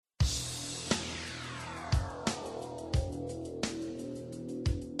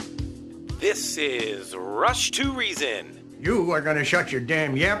This is Rush to Reason. You are going to shut your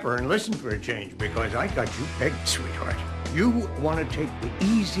damn yapper and listen for a change because I got you pegged, sweetheart. You want to take the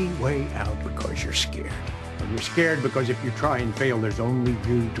easy way out because you're scared. And you're scared because if you try and fail, there's only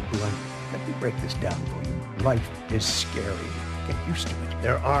you to blame. Let me break this down for you. Life is scary. Get used to it.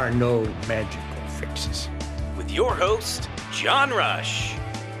 There are no magical fixes. With your host, John Rush.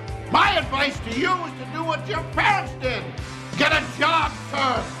 My advice to you is to do what your parents did. Get a job,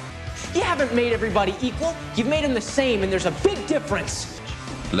 sir. You haven't made everybody equal. You've made them the same, and there's a big difference.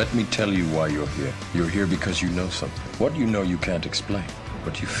 Let me tell you why you're here. You're here because you know something. What you know you can't explain,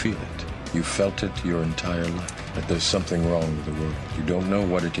 but you feel it. You felt it your entire life, that there's something wrong with the world. You don't know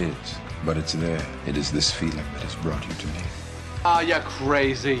what it is, but it's there. It is this feeling that has brought you to me. Are you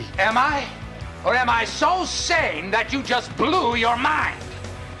crazy? Am I? Or am I so sane that you just blew your mind?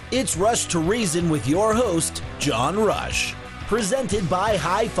 It's Rush to Reason with your host, John Rush. Presented by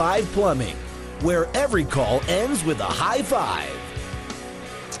High Five Plumbing, where every call ends with a high five.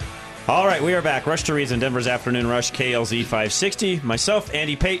 All right, we are back. Rush to Reason, Denver's Afternoon Rush, KLZ 560. Myself,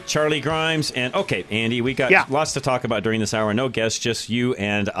 Andy Pate, Charlie Grimes, and okay, Andy, we got lots to talk about during this hour. No guests, just you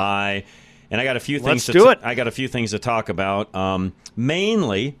and I. And I got a few things. I got a few things to talk about.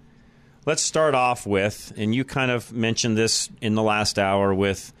 Mainly, let's start off with, and you kind of mentioned this in the last hour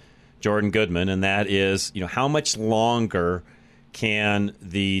with Jordan Goodman, and that is, how much longer can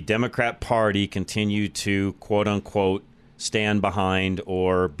the Democrat Party continue to, quote unquote, stand behind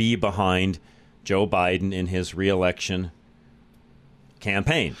or be behind Joe Biden in his reelection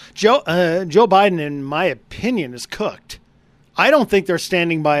campaign? Joe Biden, in my opinion, is cooked. I don't think they're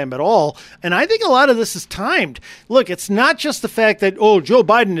standing by him at all. And I think a lot of this is timed. Look, it's not just the fact that, Joe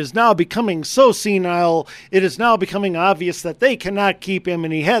Biden is now becoming so senile. It is now becoming obvious that they cannot keep him.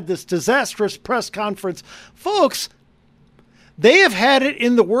 And he had this disastrous press conference. Folks, they have had it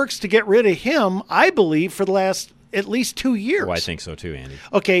in the works to get rid of him, I believe, for the last at least 2 years. Oh, I think so too, Andy.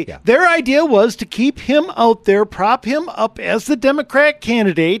 Okay, yeah. Their idea was to keep him out there, prop him up as the Democrat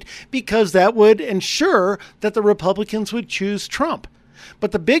candidate, because that would ensure that the Republicans would choose Trump.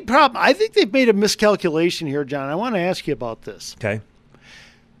 But the big problem, I think they've made a miscalculation here, John. I want to ask you about this. Okay.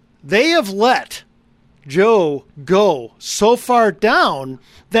 They have let Joe go so far down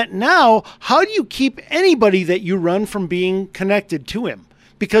that now, how do you keep anybody that you run from being connected to him?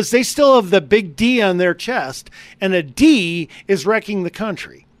 Because they still have the big D on their chest, and a D is wrecking the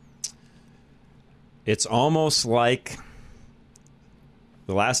country. It's almost like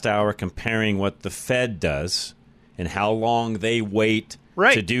the last hour comparing what the Fed does and how long they wait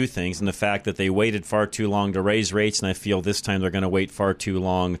to do things, and the fact that they waited far too long to raise rates, and I feel this time they're going to wait far too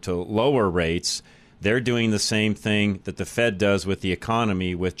long to lower rates. They're doing the same thing that the Fed does with the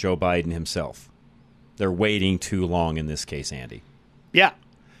economy with Joe Biden himself. They're waiting too long in this case, Andy. Yeah.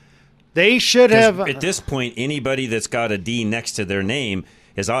 They should have. At this point, anybody that's got a D next to their name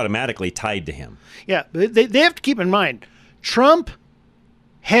is automatically tied to him. Yeah. They have to keep in mind, Trump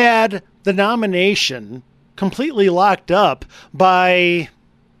had the nomination completely locked up by,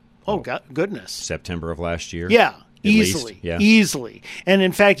 goodness. September of last year? Yeah. Easily. And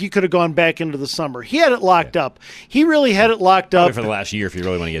in fact, you could have gone back into the summer. He had it locked up. He really had it locked up. Probably for the last year, if you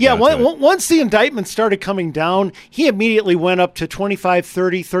really want to get down to it. Once the indictment started coming down, he immediately went up to 25,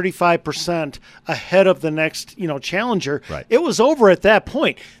 30, 35% ahead of the next, challenger. Right. It was over at that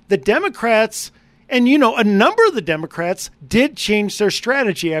point. The Democrats, and a number of the Democrats did change their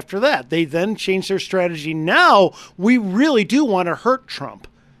strategy after that. They then changed their strategy. Now we really do want to hurt Trump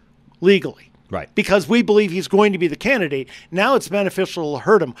legally. Right. Because we believe he's going to be the candidate. Now it's beneficial to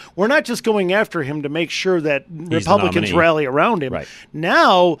hurt him. We're not just going after him to make sure that Republicans rally around him. Right.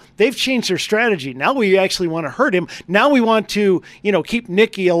 Now they've changed their strategy. Now we actually want to hurt him. Now we want to, keep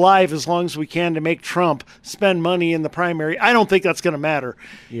Nikki alive as long as we can to make Trump spend money in the primary. I don't think that's going to matter.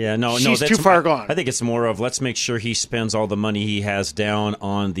 Yeah, She's too far gone. I think it's more of let's make sure he spends all the money he has down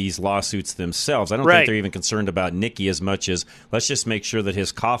on these lawsuits themselves. I don't think they're even concerned about Nikki as much as let's just make sure that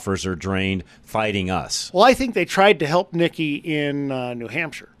his coffers are drained fighting us. Well, I think they tried to help Nikki in New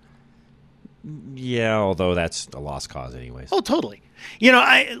Hampshire. Yeah, although that's a lost cause anyways. Oh, totally.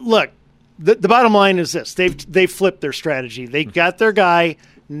 Look, the bottom line is this. They've flipped their strategy. They got their guy.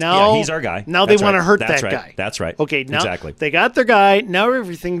 Now, he's our guy. Now they want to hurt that guy. That's right. Okay, now exactly. They got their guy. Now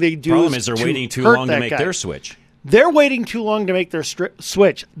everything they do Problem is they're waiting too long to make their switch. They're waiting too long to make their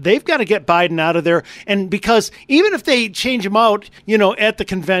switch. They've got to get Biden out of there. And because even if they change him out, at the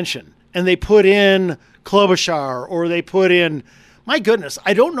convention, and they put in Klobuchar or they put in, my goodness,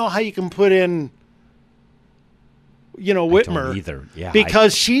 I don't know how you can put in, Whitmer either. Yeah,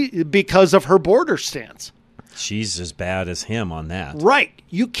 because of her border stance. She's as bad as him on that. Right.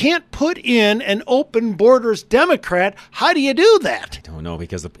 You can't put in an open borders Democrat. How do you do that? I don't know,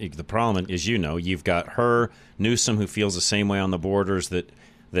 because the problem is, you've got her, Newsom, who feels the same way on the borders that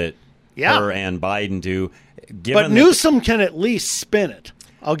her and Biden do. But Newsom can at least spin it.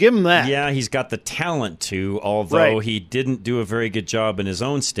 I'll give him that. Yeah, he's got the talent to, although he didn't do a very good job in his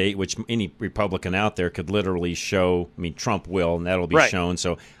own state, which any Republican out there could literally show. I mean, Trump will, and that'll be shown.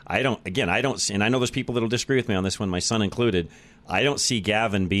 So I don't see, and I know there's people that'll disagree with me on this one, my son included. I don't see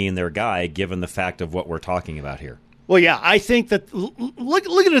Gavin being their guy, given the fact of what we're talking about here. Well, yeah, I think that, look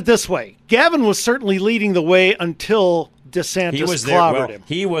at it this way. Gavin was certainly leading the way until DeSantis clobbered him.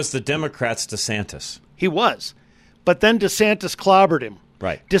 He was the Democrats' DeSantis. He was. But then DeSantis clobbered him.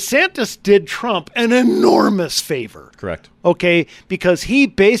 Right. DeSantis did Trump an enormous favor. Correct. Okay, because he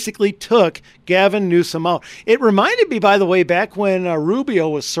basically took Gavin Newsom out. It reminded me, by the way, back when Rubio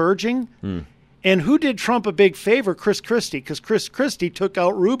was surging. And who did Trump a big favor? Chris Christie, because Chris Christie took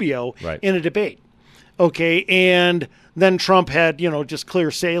out Rubio in a debate. Okay, and then Trump had, just clear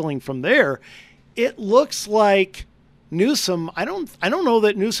sailing from there. It looks like Newsom, I don't know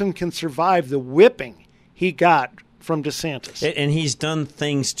that Newsom can survive the whipping he got from DeSantis. And he's done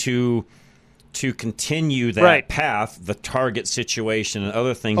things to continue that path, the Target situation and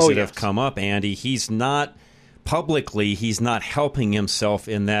other things that have come up, Andy. He's not helping himself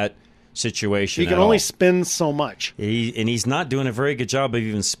in that situation. He can only spin so much. And he's not doing a very good job of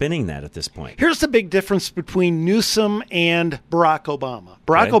even spinning that at this point. Here's the big difference between Newsom and Barack Obama.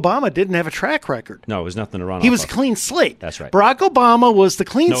 Barack Obama didn't have a track record. No, it was nothing to run off. He was a clean slate. That's right. Barack Obama was the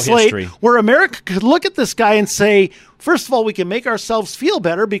clean slate history. Where America could look at this guy and say, first of all, we can make ourselves feel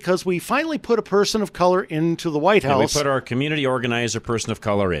better because we finally put a person of color into the White House. And we put our community organizer person of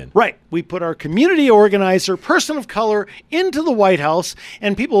color in. Right. We put our community organizer person of color into the White House,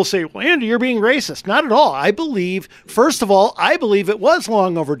 and people will say, well, Andy, you're being racist. Not at all. I believe it was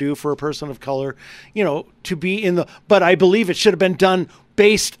long overdue for a person of color, to be in but I believe it should have been done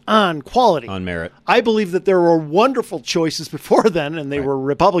based on quality. On merit. I believe that there were wonderful choices before then, and they were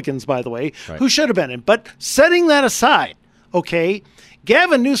Republicans, by the way, who should have been in. But setting that aside, okay,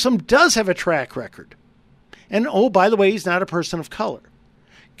 Gavin Newsom does have a track record. And, by the way, he's not a person of color.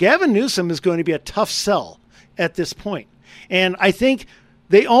 Gavin Newsom is going to be a tough sell at this point. And I think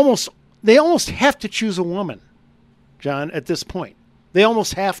they almost have to choose a woman, John, at this point. They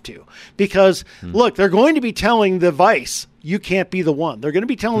almost have to. Because, look, they're going to be telling the vice, you can't be the one. They're going to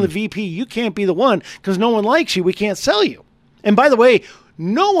be telling the VP, you can't be the one because no one likes you. We can't sell you. And by the way,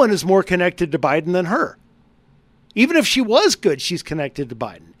 no one is more connected to Biden than her. Even if she was good, she's connected to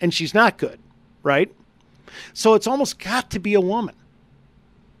Biden. And she's not good, right? So it's almost got to be a woman.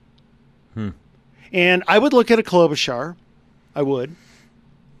 And I would look at a Klobuchar. I would.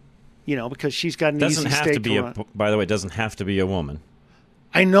 Because she's got an easy stake to run. By the way, it doesn't have to be a woman.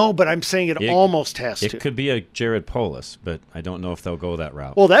 I know, but I'm saying it almost has to. It could be a Jared Polis, but I don't know if they'll go that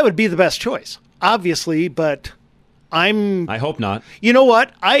route. Well, that would be the best choice, obviously, but I hope not. You know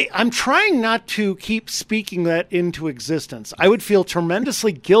what? I'm trying not to keep speaking that into existence. I would feel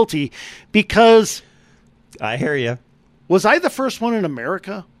tremendously guilty because... I hear you. Was I the first one in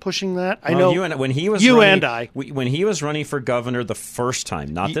America pushing that? I know when he was when he was running for governor the first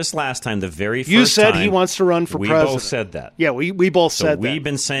time, not this last time, the very first time. You said he wants to run for president. We both said that. Yeah, we both said that. We've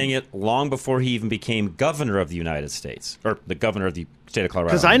been saying it long before he even became governor of the United States, or the governor of the state of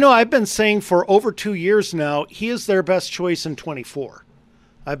Colorado. Because I know I've been saying for over 2 years now, he is their best choice in 24.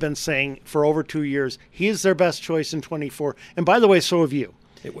 I've been saying for over 2 years, he is their best choice in 24. And by the way, so have you.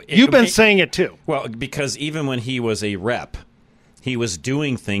 You've been saying it too. Well, because even when he was a rep, he was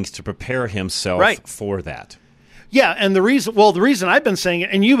doing things to prepare himself for that. Yeah, and the reason I've been saying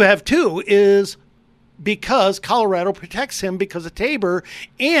it, and you have too, is because Colorado protects him because of Tabor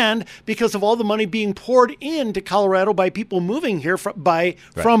and because of all the money being poured into Colorado by people moving here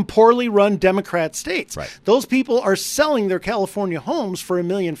from poorly run Democrat states. Right. Those people are selling their California homes for $1.5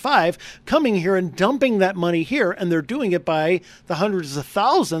 million, coming here and dumping that money here, and they're doing it by the hundreds of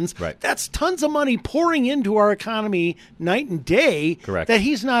thousands. Right. That's tons of money pouring into our economy night and day that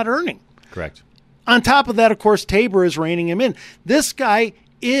he's not earning. Correct. On top of that, of course, Tabor is reining him in. This guy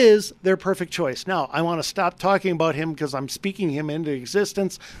is their perfect choice. Now, I want to stop talking about him because I'm speaking him into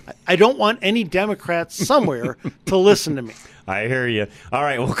existence. I don't want any Democrats somewhere to listen to me. I hear you. All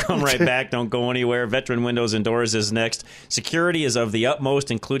right, we'll come right back. Don't go anywhere. Veteran Windows and Doors is next. Security is of the utmost,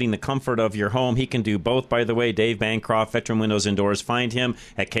 including the comfort of your home. He can do both, by the way. Dave Bancroft, Veteran Windows and Doors. Find him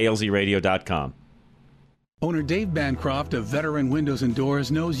at klzradio.com. Owner Dave Bancroft of Veteran Windows and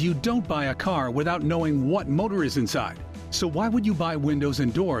Doors knows you don't buy a car without knowing what motor is inside. So why would you buy windows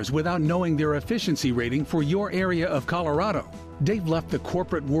and doors without knowing their efficiency rating for your area of Colorado? Dave left the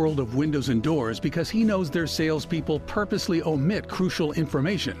corporate world of windows and doors because he knows their salespeople purposely omit crucial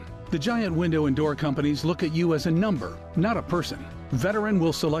information. The giant window and door companies look at you as a number, not a person. Veteran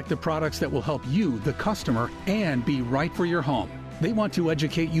will select the products that will help you, the customer, and be right for your home. They want to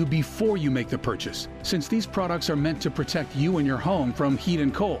educate you before you make the purchase, since these products are meant to protect you and your home from heat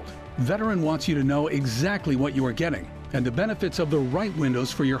and cold. Veteran wants you to know exactly what you are getting and the benefits of the right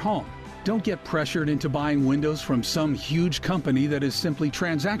windows for your home. Don't get pressured into buying windows from some huge company that is simply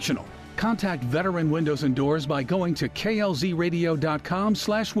transactional. Contact Veteran Windows and Doors by going to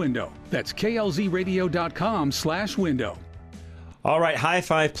klzradio.com/window. That's klzradio.com/window. All right, High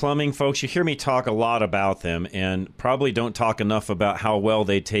Five Plumbing, folks, you hear me talk a lot about them and probably don't talk enough about how well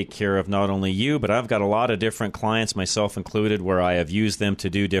they take care of not only you, but I've got a lot of different clients, myself included, where I have used them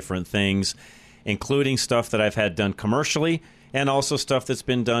to do different things, including stuff that I've had done commercially and also stuff that's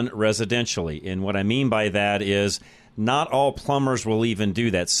been done residentially. And what I mean by that is not all plumbers will even do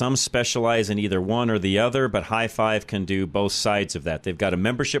that. Some specialize in either one or the other, but High Five can do both sides of that. They've got a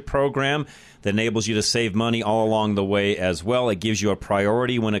membership program that enables you to save money all along the way as well. It gives you a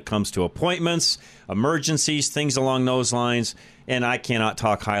priority when it comes to appointments, emergencies, things along those lines. And I cannot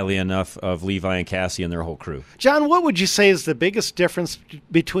talk highly enough of Levi and Cassie and their whole crew. John, what would you say is the biggest difference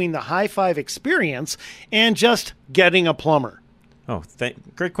between the High Five experience and just getting a plumber? Oh,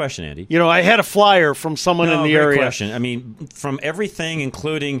 great question, Andy. You know, I had a flyer from someone in the area. Great question. I mean, from everything,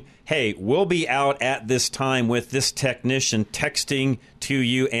 including, hey, we'll be out at this time with this technician texting to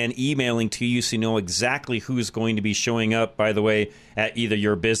you and emailing to you so you know exactly who's going to be showing up, by the way, at either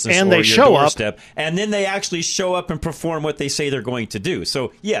your business or your doorstep. And then they actually show up and perform what they say they're going to do.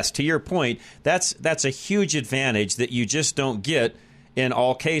 So, yes, to your point, that's a huge advantage that you just don't get in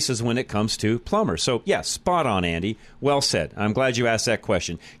all cases when it comes to plumbers. So, yeah, spot on, Andy. Well said. I'm glad you asked that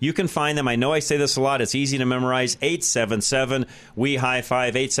question. You can find them. I know I say this a lot. It's easy to memorize.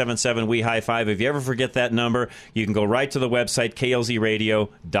 877-WE-HIGH-FIVE, 877-WE-HIGH-FIVE. If you ever forget that number, you can go right to the website,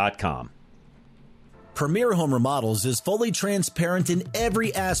 klzradio.com. Premier Home Remodels is fully transparent in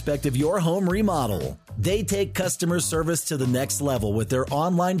every aspect of your home remodel. They take customer service to the next level with their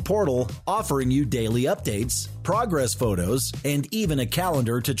online portal, offering you daily updates, progress photos, and even a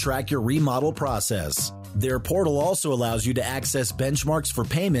calendar to track your remodel process. Their portal also allows you to access benchmarks for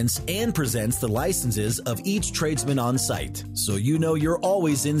payments and presents the licenses of each tradesman on site, so you know you're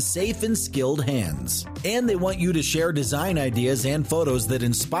always in safe and skilled hands. And they want you to share design ideas and photos that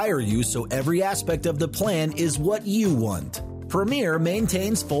inspire you so every aspect of the plan is what you want. Premier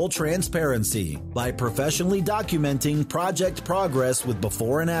maintains full transparency by professionally documenting project progress with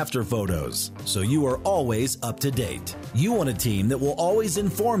before and after photos, so you are always up to date. You want a team that will always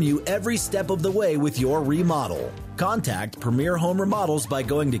inform you every step of the way with your remodel. Contact Premier Home Remodels by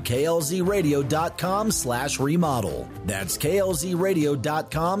going to klzradio.com/remodel. That's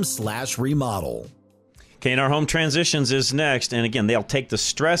klzradio.com/remodel. K&R Home Transitions is next, and again, they'll take the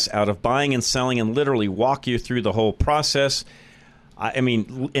stress out of buying and selling and literally walk you through the whole process. I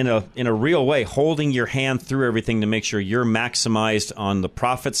mean, in a real way, holding your hand through everything to make sure you're maximized on the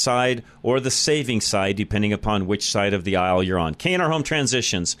profit side or the saving side, depending upon which side of the aisle you're on. K&R Home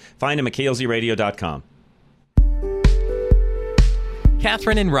Transitions. Find them at klzradio.com.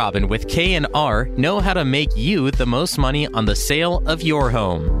 Catherine and Robin with K&R know how to make you the most money on the sale of your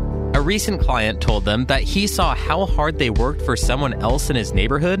home. A recent client told them that he saw how hard they worked for someone else in his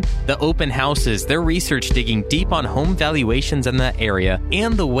neighborhood, the open houses, their research digging deep on home valuations in that area,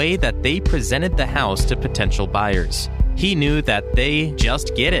 and the way that they presented the house to potential buyers. He knew that they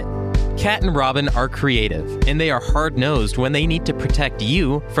just get it. Kat and Robin are creative, and they are hard-nosed when they need to protect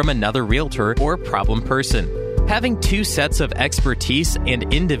you from another realtor or problem person. Having two sets of expertise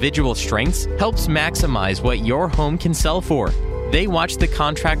and individual strengths helps maximize what your home can sell for. They watch the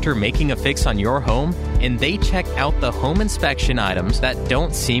contractor making a fix on your home, and they check out the home inspection items that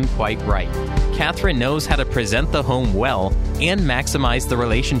don't seem quite right. Catherine knows how to present the home well and maximize the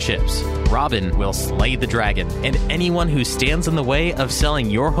relationships. Robin will slay the dragon, and anyone who stands in the way of selling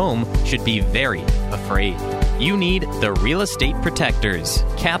your home should be very afraid. You need the real estate protectors,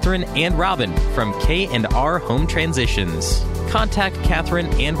 Catherine and Robin from K&R Home Transitions. Contact Catherine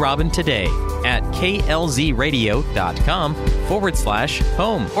and Robin today at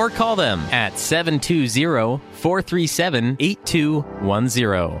klzradio.com/home or call them at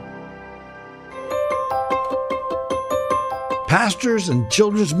 720-437-8210. pastors and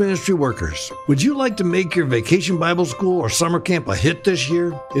children's ministry workers. Would you like to make your vacation Bible school or summer camp a hit this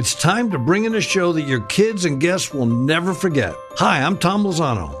year? It's time to bring in a show that your kids and guests will never forget. Hi, I'm Tom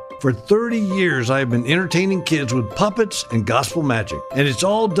Lozano. For 30 years, I have been entertaining kids with puppets and gospel magic, and it's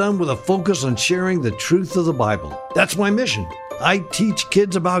all done with a focus on sharing the truth of the Bible. That's my mission. I teach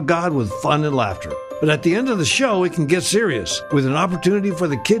kids about God with fun and laughter. But at the end of the show, it can get serious, with an opportunity for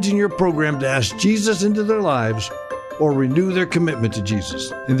the kids in your program to ask Jesus into their lives or renew their commitment to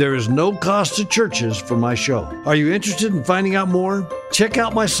Jesus. And there is no cost to churches for my show. Are you interested in finding out more? Check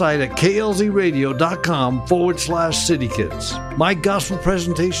out my site at klzradio.com/citykids. My gospel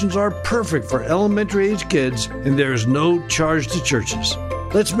presentations are perfect for elementary age kids, and there is no charge to churches.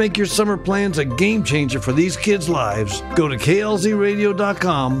 Let's make your summer plans a game changer for these kids' lives. Go to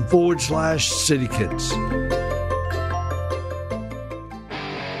klzradio.com/citykids.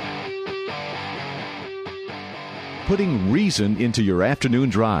 Putting reason into your afternoon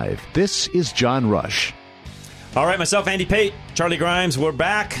drive. This is John Rush. All right, myself, Andy Pate, Charlie Grimes, we're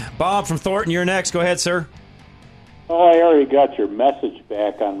back. Bob from Thornton, you're next. Go ahead, sir. Oh, I already got your message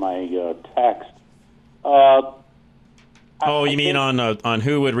back on my text. You mean on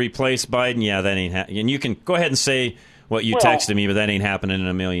who would replace Biden? Yeah, that ain't happening. And you can go ahead and say what you texted me, but that ain't happening in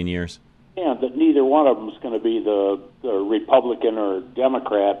a million years. Yeah, that neither one of them is going to be the Republican or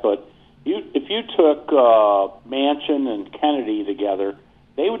Democrat, but if you took Manchin and Kennedy together,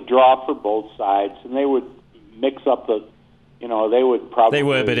 they would draw for both sides, and they would mix up the, they would probably. They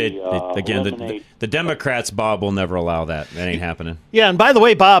would, but again, the Democrats, Bob, will never allow that. That ain't happening. Yeah, and by the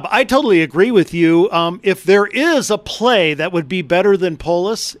way, Bob, I totally agree with you. If there is a play that would be better than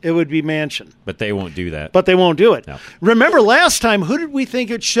Polis, it would be Manchin. But they won't do that. But they won't do it. No. Remember last time, who did we think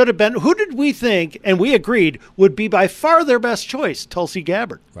it should have been? Who did we think, and we agreed, would be by far their best choice? Tulsi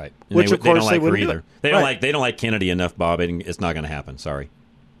Gabbard. Right. And which, of course, they wouldn't either. do it. They don't like Kennedy enough, Bob. It's not going to happen. Sorry.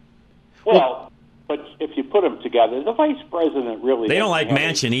 Well, but if you put them together, the vice president really... They don't like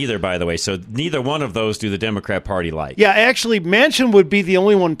Manchin either, by the way, so neither one of those do the Democrat Party like. Yeah, actually, Manchin would be the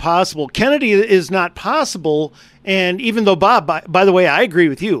only one possible. Kennedy is not possible, and even though, Bob, by the way, I agree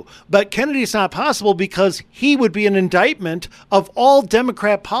with you, but Kennedy's not possible because he would be an indictment of all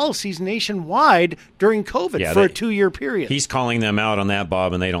Democrat policies nationwide during COVID for a 2-year period. He's calling them out on that,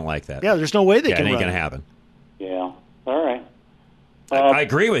 Bob, and they don't like that. Yeah, there's no way they can it ain't run going to happen. Yeah, all right. I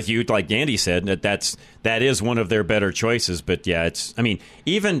agree with you, like Andy said, that is one of their better choices. But yeah,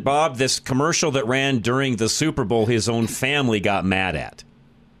 even Bob, this commercial that ran during the Super Bowl, his own family got mad at,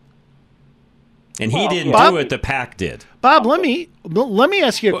 and he didn't do it. The PAC did. Bob, let me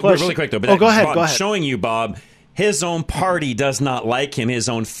ask you a question. Really quick though. But go ahead. Bob, go ahead. Showing you, Bob, his own party does not like him. His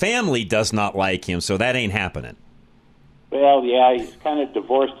own family does not like him. So that ain't happening. Well, yeah, he's kind of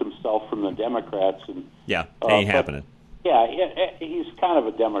divorced himself from the Democrats, and ain't happening. Yeah, he's kind of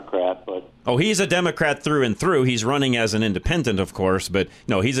a Democrat, but... Oh, he's a Democrat through and through. He's running as an independent, of course, but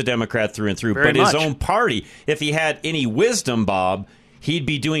no, he's a Democrat through and through. Very but much. His own party, if he had any wisdom, Bob, he'd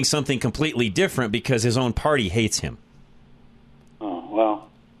be doing something completely different because his own party hates him. Oh, well...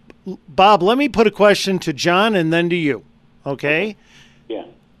 Bob, let me put a question to John and then to you, okay? Yeah.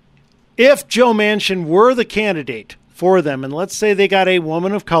 If Joe Manchin were the candidate for them, and let's say they got a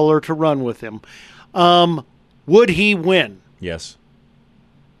woman of color to run with him, would he win? Yes.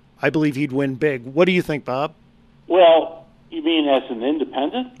 I believe he'd win big. What do you think, Bob? Well, you mean as an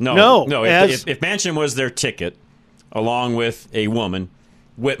independent? No. If Manchin was their ticket, along with a woman,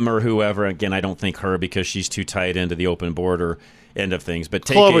 Whitmer, whoever, again, I don't think her because she's too tied into the open border end of things. But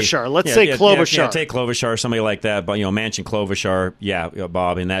take Klobuchar. Let's say Klobuchar. Yeah, take Klobuchar, somebody like that. But, Manchin, Klobuchar,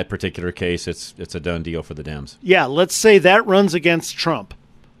 Bob, in that particular case, it's a done deal for the Dems. Yeah, let's say that runs against Trump.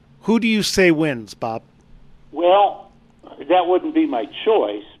 Who do you say wins, Bob? Well, that wouldn't be my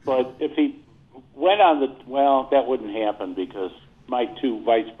choice, but if he went on that wouldn't happen because my two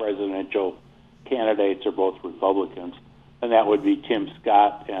vice presidential candidates are both Republicans, and that would be Tim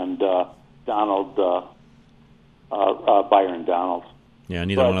Scott and Byron Donalds. Yeah,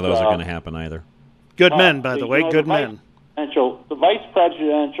 neither one of those are going to happen either. Good men, by the way, good men. The vice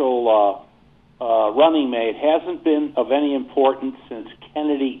presidential running mate hasn't been of any importance since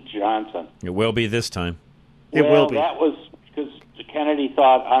Kennedy Johnson. It will be this time. It will be. That was because Kennedy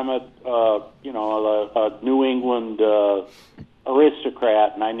thought I'm a New England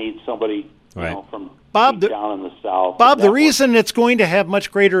aristocrat, and I need somebody from Bob, down in the South. Bob, the reason it's going to have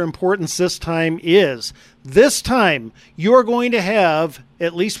much greater importance this time is this time you're going to have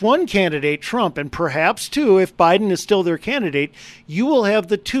at least one candidate, Trump, and perhaps two, if Biden is still their candidate, you will have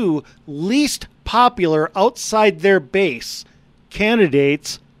the two least popular outside their base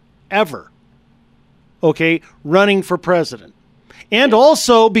candidates ever. Okay, running for president. And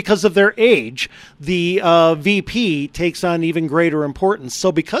also, because of their age, the VP takes on even greater importance.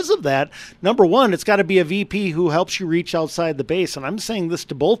 So because of that, number one, it's got to be a VP who helps you reach outside the base. And I'm saying this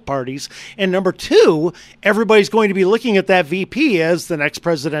to both parties. And number two, everybody's going to be looking at that VP as the next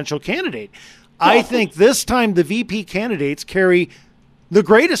presidential candidate. I think this time the VP candidates carry the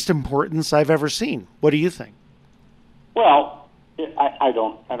greatest importance I've ever seen. What do you think? Well, I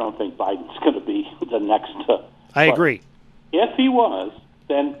don't think Biden's going to be the next. I agree. If he was,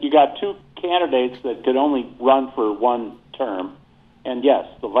 then you got two candidates that could only run for one term, and yes,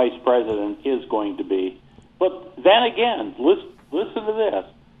 the vice president is going to be. But then again, listen to this.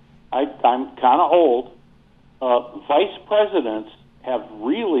 I'm kind of old. Vice presidents have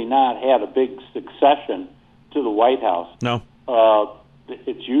really not had a big succession to the White House. No.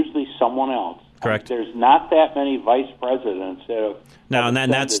 It's usually someone else. Correct. There's not that many vice presidents. No,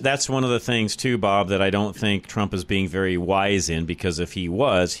 and that's one of the things, too, Bob, that I don't think Trump is being very wise in, because if he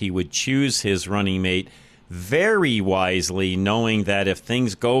was, he would choose his running mate very wisely, knowing that if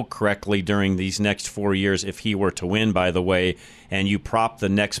things go correctly during these next 4 years, if he were to win, by the way, and you prop the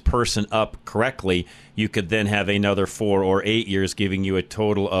next person up correctly, you could then have another 4 or 8 years, giving you a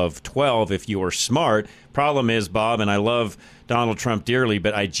total of 12 if you were smart. Problem is, Bob, and I love Donald Trump dearly,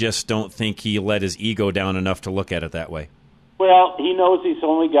 but I just don't think he let his ego down enough to look at it that way. Well, he knows he's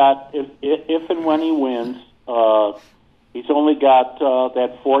only got, if and when he wins, he's only got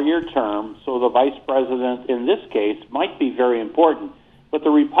that 4-year term, so the vice president in this case might be very important. But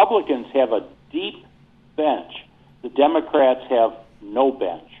the Republicans have a deep bench. The Democrats have no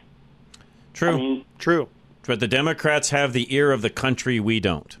bench. True. True. But the Democrats have the ear of the country, we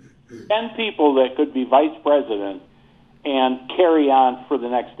don't. 10 people that could be vice president and carry on for the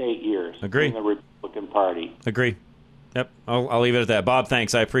next 8 years. Agree. In the Republican Party. Agree. Yep, I'll leave it at that. Bob,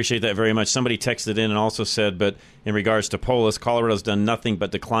 thanks. I appreciate that very much. Somebody texted in and also said, but in regards to Polis, Colorado's done nothing but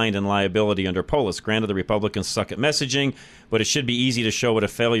declined in liability under Polis. Granted, the Republicans suck at messaging, but it should be easy to show what a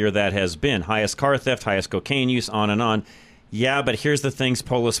failure that has been. Highest car theft, highest cocaine use, on and on. Yeah, but here's the things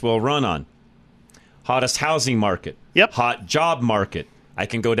Polis will run on. Hottest housing market. Yep. Hot job market. I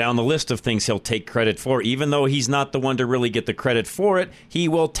can go down the list of things he'll take credit for. Even though he's not the one to really get the credit for it, he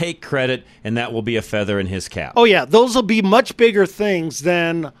will take credit, and that will be a feather in his cap. Oh, yeah. Those will be much bigger things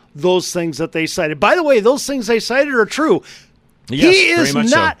than those things that they cited. By the way, those things they cited are true. Yes, he is very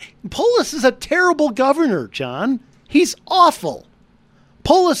much not. So. Polis is a terrible governor, John. He's awful.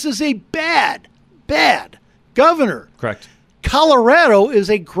 Polis is a bad governor. Correct. Colorado is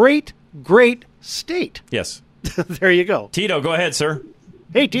a great state. Yes. There you go. Tito, go ahead, sir.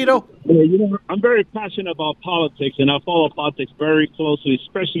 Hey, Tito. I'm very passionate about politics, and I follow politics very closely,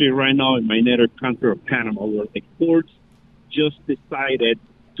 especially right now in my native country of Panama, where the courts just decided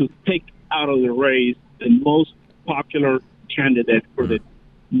to take out of the race the most popular candidate for the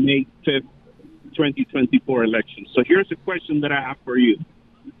May 5th, 2024 election. So here's a question that I have for you.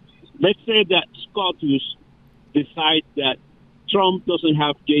 Let's say that SCOTUS decides that Trump doesn't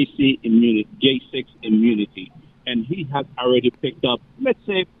have J6 immunity, and he has already picked up, let's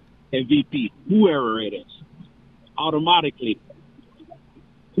say, a VP, whoever it is. Automatically,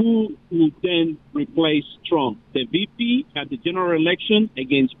 who will then replace Trump? The VP at the general election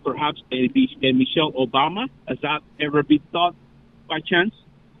against perhaps a Michelle Obama? Has that ever been thought by chance?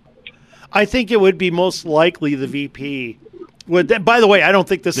 I think it would be most likely the VP. By the way, I don't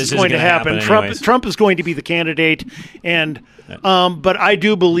think this is going to happen. Trump is going to be the candidate, and but I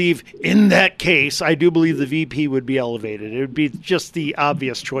do believe in that case, I do believe the VP would be elevated. It would be just the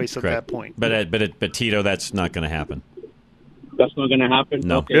obvious choice at that point. But Tito, that's not going to happen. That's not going to happen?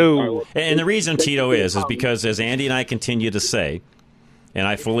 No. Okay. No. And the reason, Tito, is because, as Andy and I continue to say, and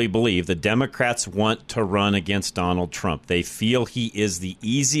I fully believe, the Democrats want to run against Donald Trump. They feel he is the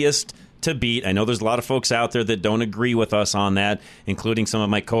easiest to beat. I know there's a lot of folks out there that don't agree with us on that, including some of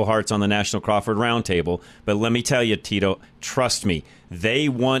my cohorts on the National Crawford Roundtable. But let me tell you, Tito, trust me, they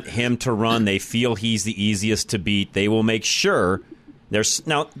want him to run. They feel he's the easiest to beat. They will make sure.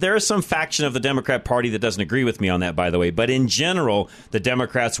 There is some faction of the Democrat Party that doesn't agree with me on that, by the way. But in general, the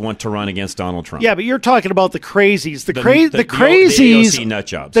Democrats want to run against Donald Trump. Yeah, but you're talking about the crazies. The crazies. The AOC nut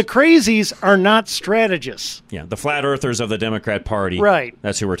jobs. The crazies are not strategists. Yeah, the flat earthers of the Democrat Party. Right.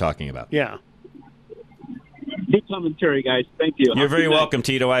 That's who we're talking about. Yeah. Good commentary, guys. Thank you. You're very welcome,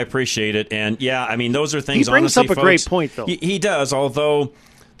 Tito. I appreciate it. And yeah, I mean, those are things. He brings honestly, up a great point, though. He does. Although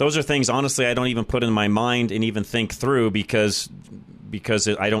those are things, honestly, I don't even put in my mind and even think through because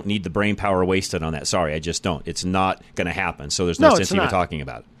I don't need the brain power wasted on that. Sorry, I just don't. It's not going to happen. So there's no sense even talking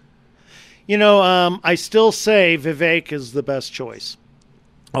about it. You know, I still say Vivek is the best choice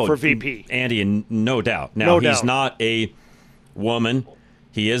for VP. Andy, and no doubt. Now, he's not a woman.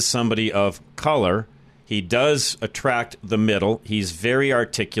 He is somebody of color. He does attract the middle. He's very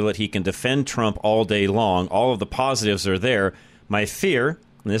articulate. He can defend Trump all day long. All of the positives are there. My fear,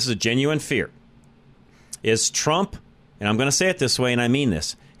 and this is a genuine fear, is Trump, and I'm going to say it this way, and I mean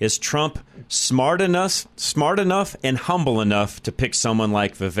this, is Trump smart enough and humble enough to pick someone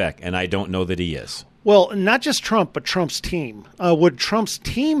like Vivek? And I don't know that he is. Well, not just Trump, but Trump's team. Would Trump's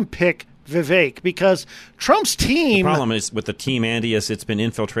team pick Vivek? Because Trump's team... The problem is with the team, Andy, is it's been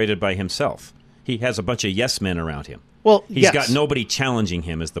infiltrated by himself. He has a bunch of yes men around him. Well, He's got nobody challenging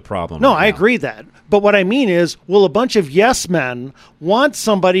him is the problem. No, right I now. agree that. But what I mean is, will a bunch of yes men want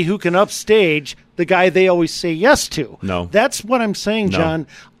somebody who can upstage the guy they always say yes to? No. That's what I'm saying, No. John.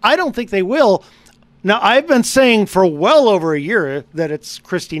 I don't think they will. Now, I've been saying for well over a year that it's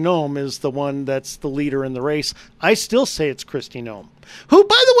Kristi Noem is the one that's the leader in the race. I still say it's Kristi Noem, who,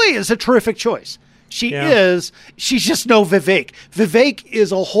 by the way, is a terrific choice. She's just no Vivek. Vivek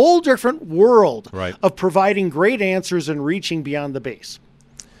is a whole different world of providing great answers and reaching beyond the base.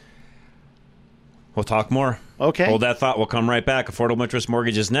 We'll talk more. Okay. Hold that thought. We'll come right back. Affordable Interest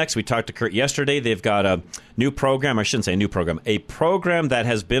Mortgage is next. We talked to Kurt yesterday. They've got a new program. I shouldn't say a new program. A program that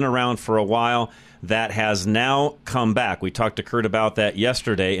has been around for a while that has now come back. We talked to Kurt about that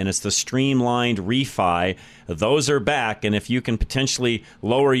yesterday, and it's the streamlined refi. Those are back, and if you can potentially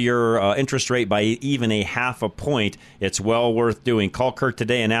lower your interest rate by even a half a point, it's well worth doing. Call Kurt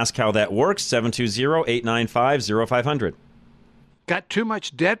today and ask how that works, 720-895-0500. Got too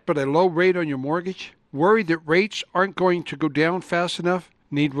much debt but a low rate on your mortgage? Worried that rates aren't going to go down fast enough?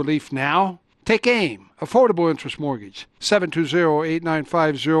 Need relief now? Take AIM, Affordable Interest Mortgage,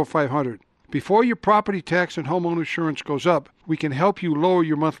 720-895-0500. Before your property tax and home insurance goes up, we can help you lower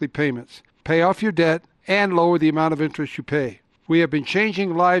your monthly payments, pay off your debt, and lower the amount of interest you pay. We have been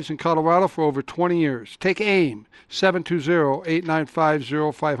changing lives in Colorado for over 20 years. Take AIM,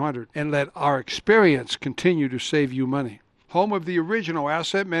 720-895-0500, and let our experience continue to save you money. Home of the original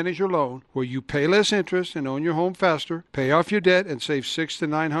Asset Manager loan, where you pay less interest and own your home faster, pay off your debt and save $600 to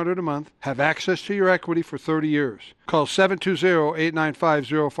 $900 a month, have access to your equity for 30 years. Call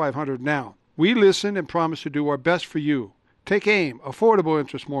 720-895-0500 now. We listen and promise to do our best for you. Take AIM, Affordable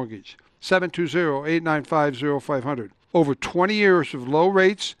Interest Mortgage, 720-895-0500. Over 20 years of low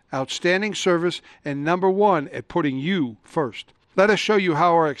rates, outstanding service, and #1 at putting you first. Let us show you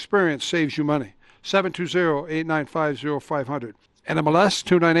how our experience saves you money. 720-895-0500. NMLS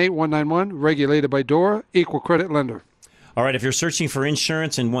 298191, regulated by DORA, equal credit lender. All right, if you're searching for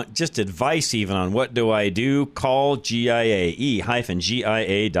insurance and want just advice even on what do I do, call GIA,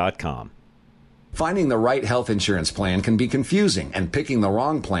 e-gia.com. Finding the right health insurance plan can be confusing, and picking the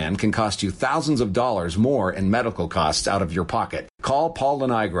wrong plan can cost you thousands of dollars more in medical costs out of your pocket. Call Paul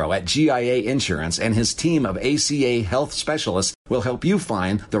Lenigro at GIA Insurance, and his team of ACA health specialists will help you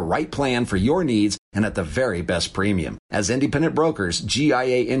find the right plan for your needs and at the very best premium. As independent brokers,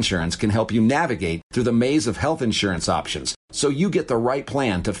 GIA Insurance can help you navigate through the maze of health insurance options so you get the right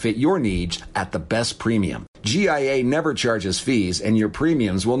plan to fit your needs at the best premium. GIA never charges fees, and your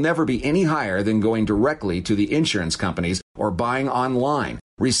premiums will never be any higher than going directly to the insurance companies or buying online.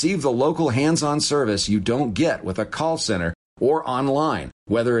 Receive the local hands-on service you don't get with a call center or online.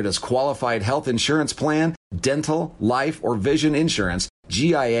 Whether it is qualified health insurance plan, dental, life, or vision insurance,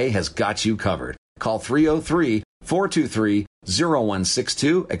 GIA has got you covered. Call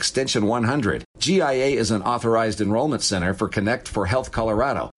 303-423-0162, extension 100. GIA is an authorized enrollment center for Connect for Health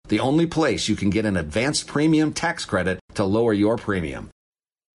Colorado, the only place you can get an advanced premium tax credit to lower your premium.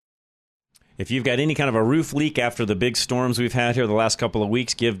 If you've got any kind of a roof leak after the big storms we've had here the last couple of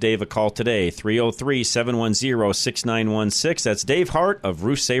weeks, give Dave a call today, 303-710-6916. That's Dave Hart of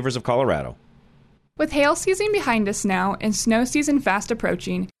Roof Savers of Colorado. With hail season behind us now and snow season fast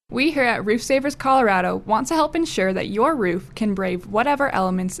approaching, we here at Roof Savers Colorado want to help ensure that your roof can brave whatever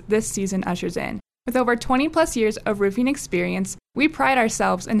elements this season ushers in. With over 20 plus years of roofing experience, we pride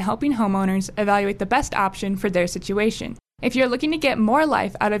ourselves in helping homeowners evaluate the best option for their situation. If you're looking to get more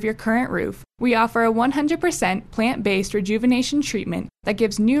life out of your current roof, we offer a 100% plant-based rejuvenation treatment that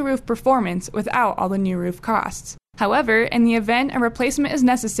gives new roof performance without all the new roof costs. However, in the event a replacement is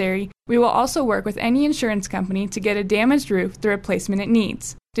necessary, we will also work with any insurance company to get a damaged roof the replacement it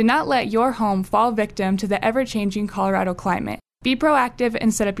needs. Do not let your home fall victim to the ever-changing Colorado climate. Be proactive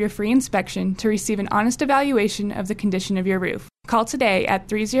and set up your free inspection to receive an honest evaluation of the condition of your roof. Call today at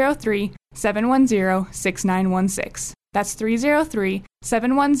 303-710-6916. That's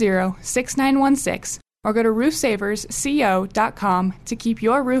 303-710-6916, or go to roofsaversco.com to keep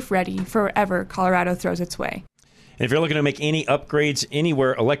your roof ready for whatever Colorado throws its way. If you're looking to make any upgrades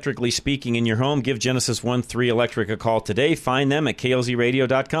anywhere electrically speaking in your home, give Genesis 1-3 Electric a call today. Find them at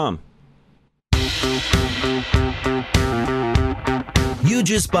klzradio.com. You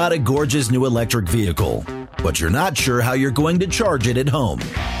just bought a gorgeous new electric vehicle, but you're not sure how you're going to charge it at home.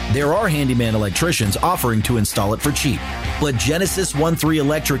 There are handyman electricians offering to install it for cheap, but Genesis 1-3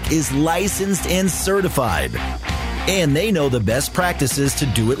 Electric is licensed and certified. And they know the best practices to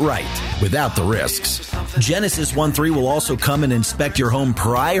do it right, without the risks. Genesis 1-3 will also come and inspect your home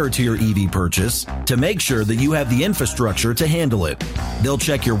prior to your EV purchase to make sure that you have the infrastructure to handle it. They'll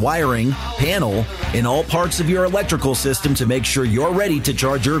check your wiring, panel, and all parts of your electrical system to make sure you're ready to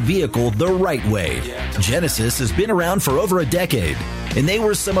charge your vehicle the right way. Genesis has been around for over a decade, and they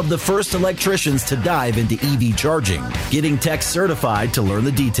were some of the first electricians to dive into EV charging, getting tech certified to learn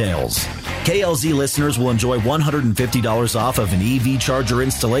the details. KLZ listeners will enjoy $150 off of an EV charger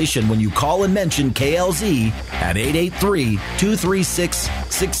installation when you call and mention KLZ at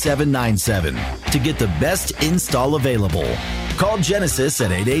 883-236-6797 to get the best install available. Call Genesis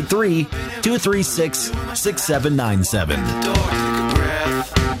at 883-236-6797.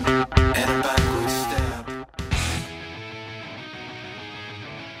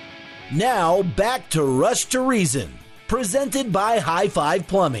 Now back to Rush to Reason, presented by High Five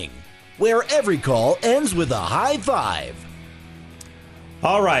Plumbing, where every call ends with a high five.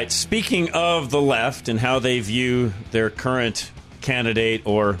 All right, speaking of the left and how they view their current candidate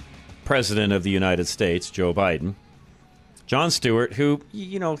or president of the United States, Joe Biden, Jon Stewart, who,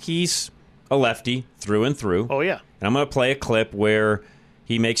 he's a lefty through and through. Oh, yeah. And I'm going to play a clip where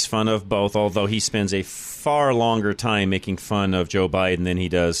he makes fun of both, although he spends a far longer time making fun of Joe Biden than he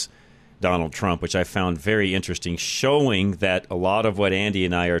does Donald Trump, which I found very interesting, showing that a lot of what Andy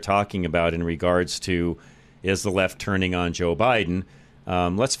and I are talking about in regards to is the left turning on Joe Biden.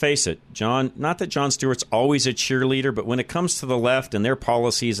 Let's face it, John, not that Jon Stewart's always a cheerleader, but when it comes to the left and their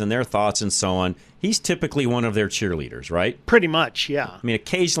policies and their thoughts and so on, he's typically one of their cheerleaders, right? Pretty much, yeah. I mean,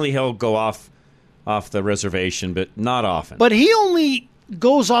 occasionally he'll go off the reservation, but not often. But he only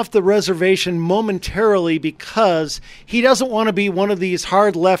goes off the reservation momentarily because he doesn't want to be one of these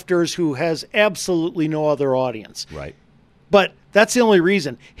hard lefters who has absolutely no other audience. Right. But that's the only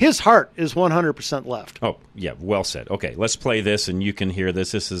reason. His heart is 100% left. Oh, yeah, well said. Okay, let's play this and you can hear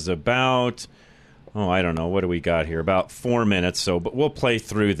this. This is about, I don't know, what do we got here? About 4 minutes, but we'll play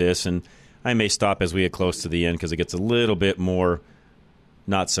through this, and I may stop as we get close to the end because it gets a little bit more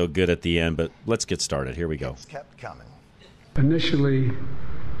not so good at the end, but let's get started. Here we go. It's kept coming. Initially,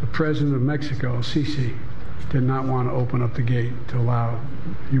 the president of Mexico, Sisi, did not want to open up the gate to allow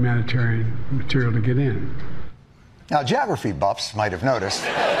humanitarian material to get in. Now, geography buffs might have noticed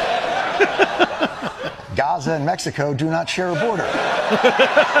Gaza and Mexico do not share a border.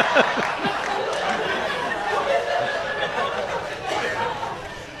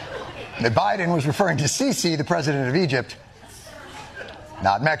 Biden was referring to Sisi, the president of Egypt,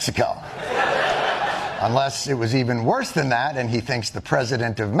 not Mexico. Unless it was even worse than that, and he thinks the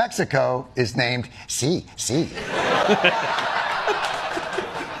president of Mexico is named Si.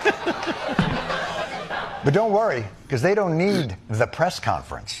 But don't worry, because they don't need the press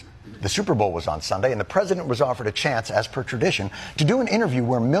conference. The Super Bowl was on Sunday, and the president was offered a chance, as per tradition, to do an interview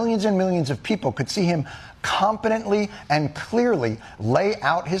where millions and millions of people could see him competently and clearly lay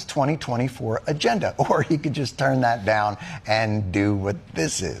out his 2024 agenda. Or he could just turn that down and do what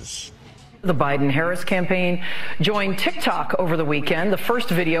this is. The Biden-Harris campaign joined TikTok over the weekend. The first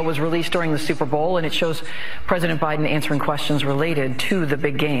video was released during the Super Bowl, and it shows President Biden answering questions related to the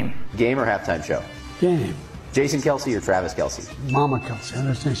big game. Game or halftime show? Game. Jason Kelce or Travis Kelce? Mama Kelce. I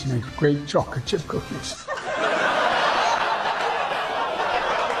understand she makes great chocolate chip cookies.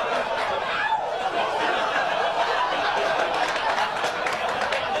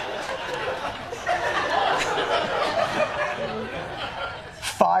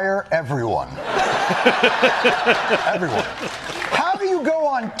 Fire everyone. Everyone. How do you go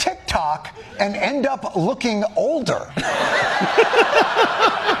on TikTok and end up looking older?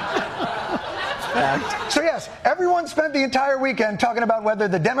 So yes, everyone spent the entire weekend talking about whether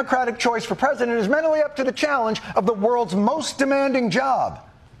the Democratic choice for president is mentally up to the challenge of the world's most demanding job.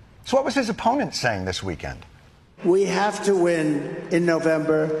 So what was his opponent saying this weekend? We have to win in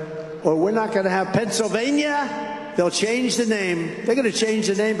November, or we're not going to have Pennsylvania. They'll change the name. They're going to change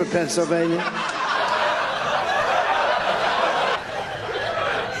the name of Pennsylvania.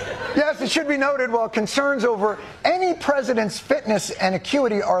 Yes, it should be noted, while concerns over any president's fitness and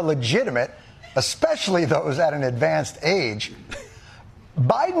acuity are legitimate, especially those at an advanced age,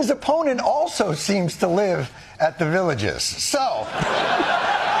 Biden's opponent also seems to live at the Villages. So,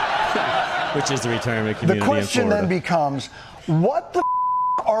 Which is the retirement community. The question in Florida. then becomes, what the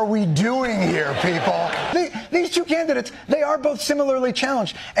are we doing here, people? These two candidates, they are both similarly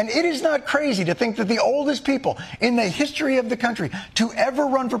challenged. And it is not crazy to think that the oldest people in the history of the country to ever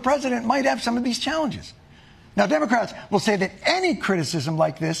run for president might have some of these challenges. Now, Democrats will say that any criticism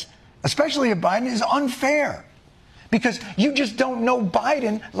like this, especially of Biden, is unfair. Because you just don't know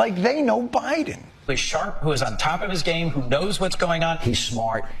Biden like they know Biden. He's sharp, who is on top of his game, who knows what's going on. He's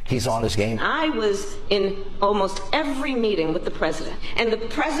smart. He's on his game. I was in almost every meeting with the president, and the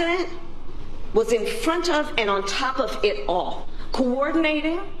president was in front of and on top of it all,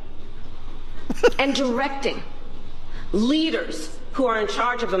 coordinating and directing leaders who are in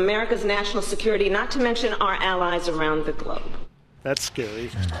charge of America's national security, not to mention our allies around the globe. That's scary.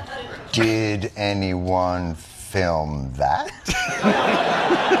 Did anyone film that?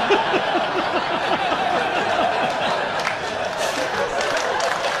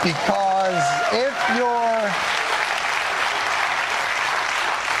 Because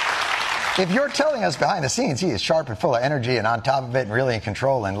if you're telling us behind the scenes he is sharp and full of energy and on top of it and really in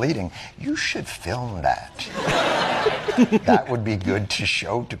control and leading, you should film that. That would be good to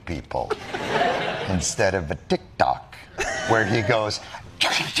show to people instead of a TikTok where he goes,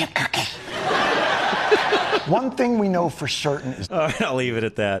 one thing we know for certain is... All right, I'll leave it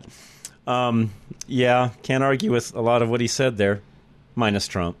at that. Yeah, can't argue with a lot of what he said there, minus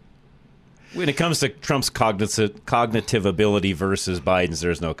Trump. When it comes to Trump's cognitive ability versus Biden's,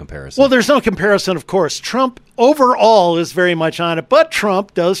 there's no comparison. Well, there's no comparison, of course. Trump overall is very much on it, but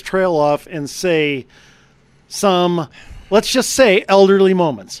Trump does trail off and say some, let's just say, elderly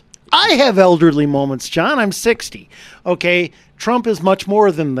moments. I have elderly moments, John. I'm 60. Okay, Trump is much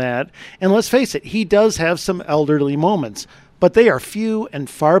more than that. And let's face it, he does have some elderly moments, but they are few and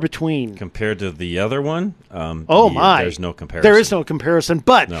far between. Compared to the other one? There's no comparison. There is no comparison.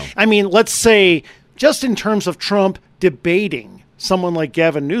 But, no. I mean, let's say, just in terms of Trump debating someone like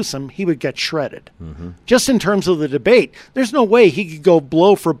Gavin Newsom, he would get shredded. Mm-hmm. Just in terms of the debate, there's no way he could go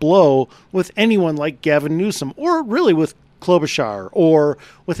blow for blow with anyone like Gavin Newsom, or really with Klobuchar, or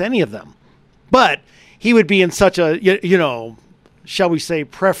with any of them. But he would be in such a, shall we say,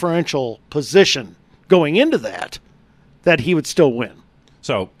 preferential position going into that he would still win.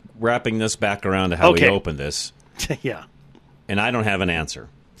 So, wrapping this back around to how we opened this. Yeah. And I don't have an answer,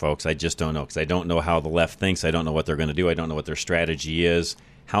 folks. I just don't know, because I don't know how the left thinks. I don't know what they're going to do. I don't know what their strategy is.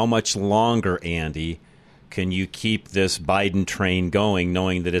 How much longer, Andy, can you keep this Biden train going,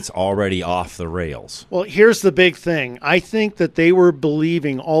 knowing that it's already off the rails? Well, here's the big thing. I think that they were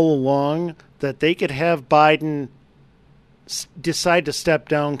believing all along that they could have Biden decide to step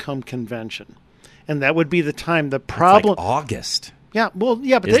down come convention. And that would be the time. The problem, it's like August. Yeah, well,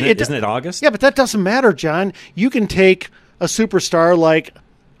 yeah, but isn't it August? Yeah, but that doesn't matter, John. You can take a superstar like,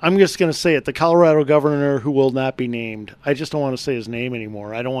 I'm just going to say it, the Colorado governor who will not be named. I just don't want to say his name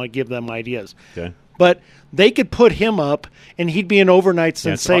anymore. I don't want to give them ideas. Okay. But they could put him up, and he'd be an overnight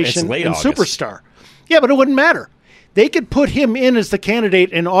sensation and superstar. Yeah, but it wouldn't matter. They could put him in as the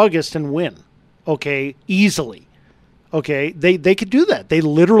candidate in August and win. Okay, easily. Okay, they could do that. They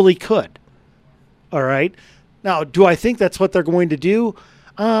literally could. All right. Now, do I think that's what they're going to do?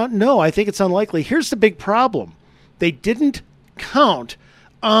 No, I think it's unlikely. Here's the big problem. They didn't count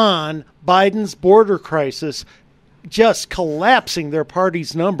on Biden's border crisis just collapsing their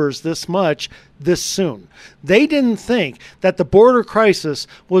party's numbers this much this soon. They didn't think that the border crisis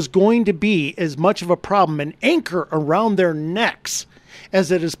was going to be as much of a problem, an anchor around their necks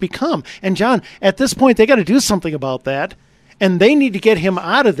as it has become. And, John, at this point, they got to do something about that. And they need to get him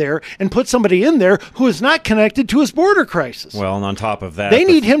out of there and put somebody in there who is not connected to his border crisis. Well, and on top of that, they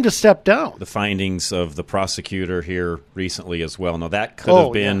need him to step down. The findings of the prosecutor here recently as well. Now, that could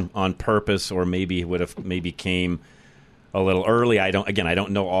have been on purpose, or maybe came a little early. I don't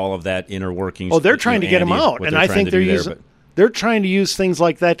know all of that inner workings. Oh, they're trying to get him out, and I think they're trying to use things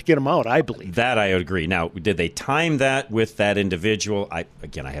like that to get him out, I believe. That I would agree. Now, did they time that with that individual? I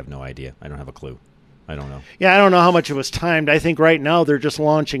have no idea. I don't have a clue. I don't know. Yeah, I don't know how much it was timed. I think right now they're just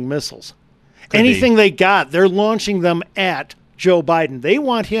launching missiles. Anything they got, they're launching them at Joe Biden. They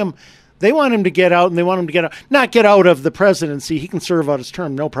want him to get out, and they want him to not get out of the presidency. He can serve out his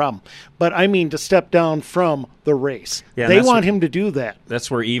term, no problem. But I mean to step down from the race. Yeah, they want him to do that.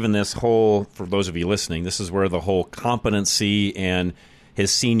 That's where even this whole, for those of you listening, this is where the whole competency and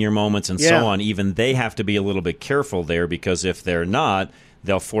his senior moments and so on, even they have to be a little bit careful there, because if they're not,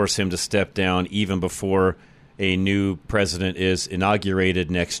 they'll force him to step down even before a new president is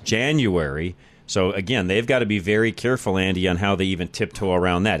inaugurated next January. So, again, they've got to be very careful, Andy, on how they even tiptoe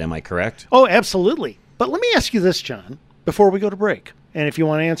around that. Am I correct? Oh, absolutely. But let me ask you this, John, before we go to break. And if you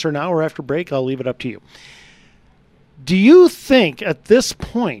want to answer now or after break, I'll leave it up to you. Do you think at this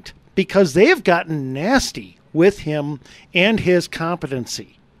point, because they have gotten nasty with him and his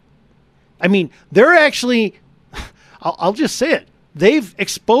competency, I mean, they're actually, I'll just say it, they've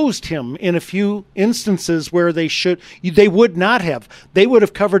exposed him in a few instances where they would not have. They would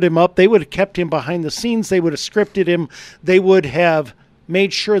have covered him up. They would have kept him behind the scenes. They would have scripted him. They would have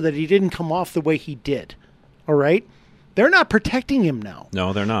made sure that he didn't come off the way he did. All right? They're not protecting him now.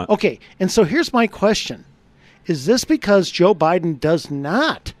 No, they're not. Okay, and so here's my question. Is this because Joe Biden does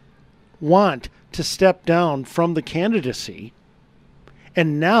not want to step down from the candidacy,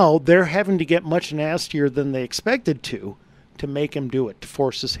 and now they're having to get much nastier than they expected to make him do it, to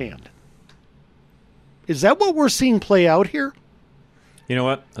force his hand? Is that what we're seeing play out here? You know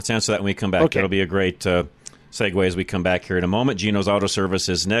what? Let's answer that when we come back. Okay. That'll be a great segue as we come back here in a moment. Geno's Auto Service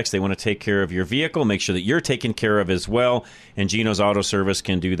is next. They want to take care of your vehicle, make sure that you're taken care of as well, and Geno's Auto Service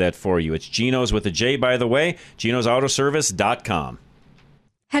can do that for you. It's Geno's with a J, by the way, genosautoservice.com.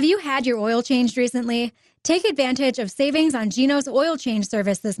 Have you had your oil changed recently? Take advantage of savings on Geno's oil change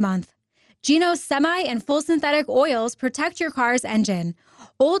service this month. Geno's semi and full synthetic oils protect your car's engine.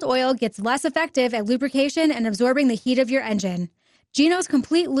 Old oil gets less effective at lubrication and absorbing the heat of your engine. Geno's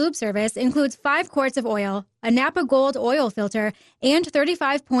complete lube service includes 5 quarts of oil, a Napa Gold oil filter, and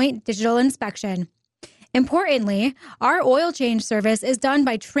 35-point digital inspection. Importantly, our oil change service is done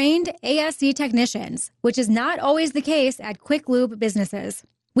by trained ASC technicians, which is not always the case at quick lube businesses.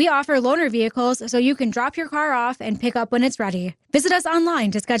 We offer loaner vehicles so you can drop your car off and pick up when it's ready. Visit us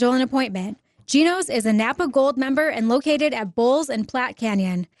online to schedule an appointment. Geno's is a Napa Gold member and located at Bowles and Platte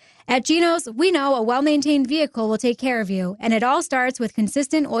Canyon. At Geno's, we know a well-maintained vehicle will take care of you, and it all starts with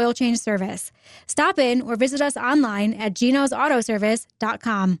consistent oil change service. Stop in or visit us online at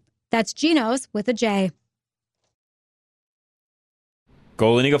genosautoservice.com. That's Geno's with a J.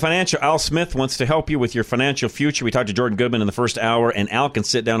 Golden Eagle Financial, Al Smith wants to help you with your financial future. We talked to Jordan Goodman in the first hour, and Al can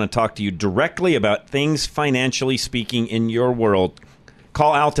sit down and talk to you directly about things financially speaking in your world.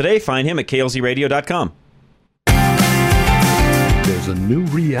 Call Al today. Find him at klzradio.com. There's a new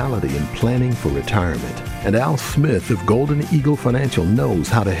reality in planning for retirement, and Al Smith of Golden Eagle Financial knows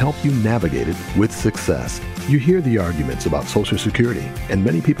how to help you navigate it with success. You hear the arguments about Social Security, and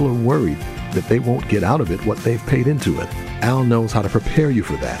many people are worried that they won't get out of it what they've paid into it. Al knows how to prepare you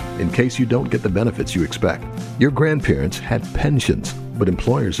for that in case you don't get the benefits you expect. Your grandparents had pensions, but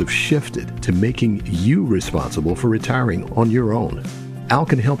employers have shifted to making you responsible for retiring on your own. Al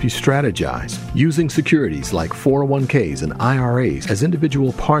can help you strategize using securities like 401ks and IRAs as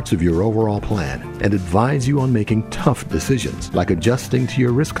individual parts of your overall plan and advise you on making tough decisions like adjusting to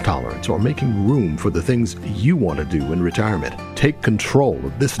your risk tolerance or making room for the things you want to do in retirement. Take control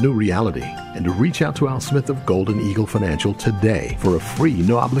of this new reality and reach out to Al Smith of Golden Eagle Financial today for a free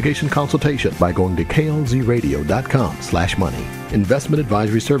no-obligation consultation by going to klzradio.com/money. Investment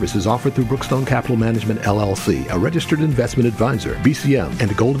advisory services offered through Brookstone Capital Management, LLC, a registered investment advisor. BCM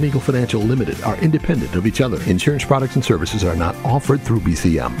and Golden Eagle Financial Limited are independent of each other. Insurance products and services are not offered through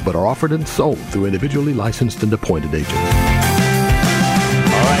BCM, but are offered and sold through individually licensed and appointed agents.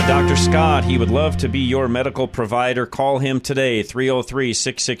 All right, Dr. Scott, he would love to be your medical provider. Call him today,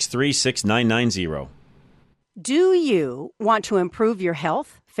 303-663-6990. Do you want to improve your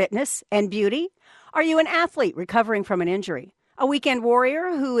health, fitness, and beauty? Are you an athlete recovering from an injury? A weekend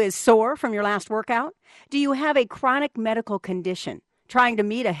warrior who is sore from your last workout? Do you have a chronic medical condition trying to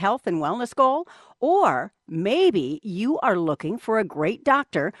meet a health and wellness goal? Or maybe you are looking for a great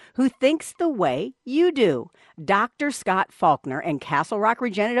doctor who thinks the way you do. Dr. Scott Faulkner and Castle Rock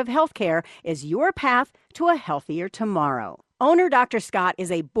Regenerative Healthcare is your path to a healthier tomorrow. Owner Dr. Scott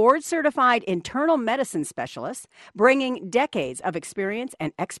is a board-certified internal medicine specialist, bringing decades of experience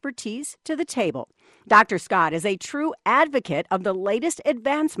and expertise to the table. Dr. Scott is a true advocate of the latest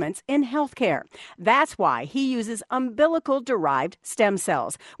advancements in healthcare. That's why he uses umbilical-derived stem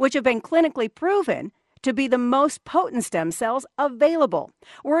cells, which have been clinically proven to be the most potent stem cells available.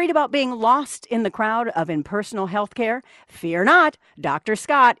 Worried about being lost in the crowd of impersonal healthcare? Fear not. Dr.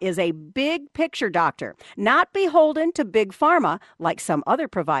 Scott is a big picture doctor, not beholden to big pharma like some other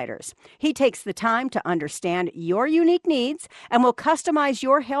providers. He takes the time to understand your unique needs and will customize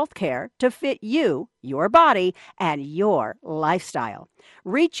your healthcare to fit you, your body, and your lifestyle.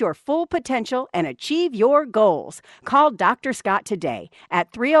 Reach your full potential and achieve your goals. Call Dr. Scott today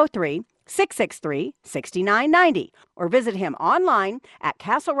at 303-663-6990 or visit him online at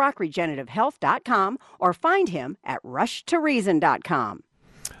castlerockregenerativehealth.com or find him at rushtoreason.com.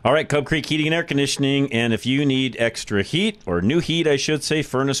 All right, Cub Creek Heating and Air Conditioning, and if you need extra heat, or new heat, I should say,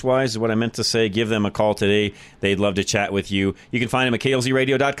 furnace-wise is what I meant to say, give them a call today. They'd love to chat with you. You can find them at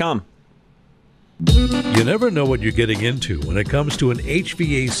klzradio.com. You never know what you're getting into when it comes to an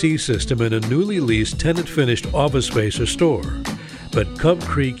HVAC system in a newly leased tenant-finished office space or store. But Cub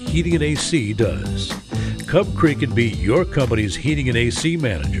Creek Heating and AC does. Cub Creek can be your company's heating and AC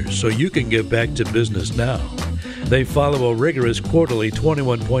manager so you can get back to business now. They follow a rigorous quarterly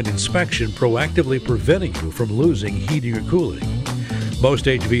 21-point inspection, proactively preventing you from losing heating or cooling. Most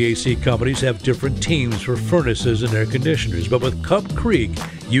HVAC companies have different teams for furnaces and air conditioners, but with Cub Creek,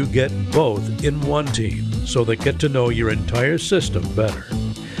 you get both in one team, so they get to know your entire system better.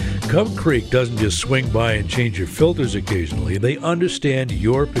 Cub Creek doesn't just swing by and change your filters occasionally. They understand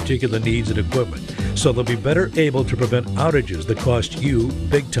your particular needs and equipment, so they'll be better able to prevent outages that cost you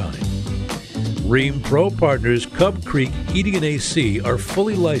big time. Rheem Pro Partners Cub Creek Heating and AC are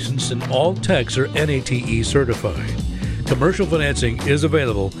fully licensed and all techs are NATE certified. Commercial financing is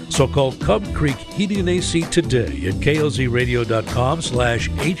available, so call Cub Creek Heating and AC today at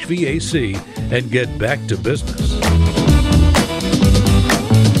klzradio.com/HVAC and get back to business.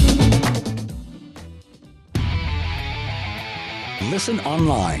 Listen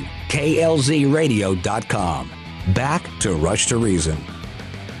online, klzradio.com. Back to Rush to Reason.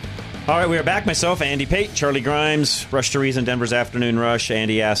 All right, we are back. Myself, Andy Pate, Charlie Grimes, Rush to Reason, Denver's Afternoon Rush.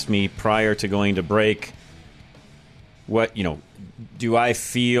 Andy asked me prior to going to break, do I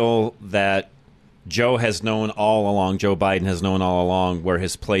feel that Joe has known all along, Joe Biden has known all along where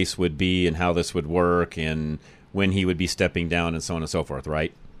his place would be and how this would work and when he would be stepping down and so on and so forth,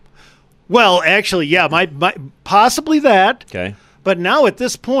 right? Well, actually, yeah, my possibly that. Okay. But now at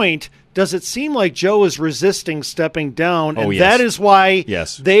this point, does it seem like Joe is resisting stepping down? Oh, and yes. that is why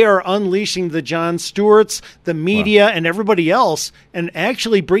Yes. they are unleashing the Jon Stewarts, the media, and everybody else, and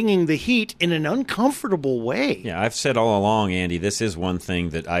actually bringing the heat in an uncomfortable way. Yeah, I've said all along, Andy, this is one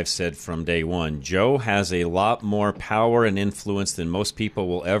thing that I've said from day one. Joe has a lot more power and influence than most people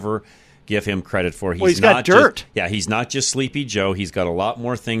will ever give him credit for. He's got dirt. He's not just Sleepy Joe. He's got a lot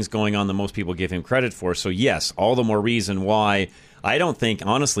more things going on than most people give him credit for. So, yes, all the more reason why I don't think,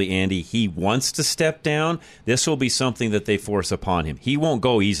 honestly, Andy, he wants to step down. This will be something that they force upon him. He won't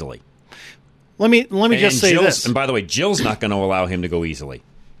go easily. Let me just say this. And by the way, Jill's not going to allow him to go easily.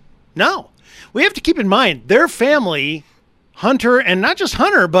 No. We have to keep in mind, their family, Hunter, and not just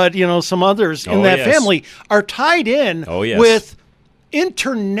Hunter, but some others in that family, are tied in with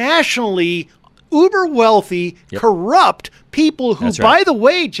internationally uber wealthy, corrupt people who, by the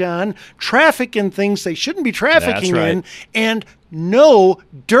way, John, traffic in things they shouldn't be trafficking in, and know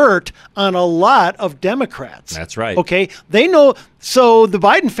dirt on a lot of Democrats. That's right. Okay? They know. So the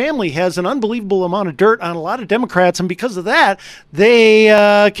Biden family has an unbelievable amount of dirt on a lot of Democrats, and because of that, they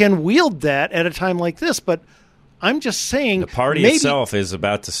can wield that at a time like this. But I'm just saying, the party itself is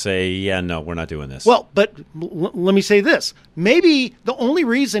about to say, yeah, no, we're not doing this. Well, but let me say this. Maybe the only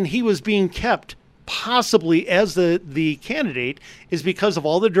reason he was being kept possibly as the candidate is because of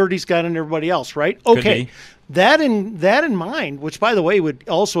all the dirt he's got on everybody else, right? Okay. That in mind, which, by the way, would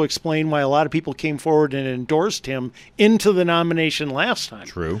also explain why a lot of people came forward and endorsed him into the nomination last time.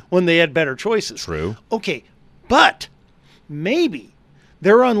 True. When they had better choices. True. Okay. But maybe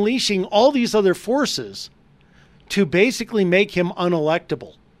they're unleashing all these other forces to basically make him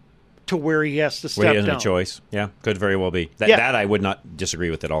unelectable to where he has to step down. He has a choice. Yeah, could very well be. That I would not disagree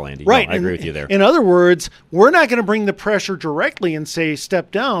with at all, Andy. Right. No, I agree with you there. In other words, we're not going to bring the pressure directly and say,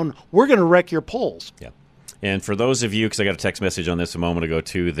 step down. We're going to wreck your polls. Yeah. And for those of you, because I got a text message on this a moment ago,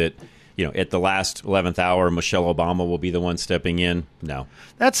 too, that at the last 11th hour, Michelle Obama will be the one stepping in. No.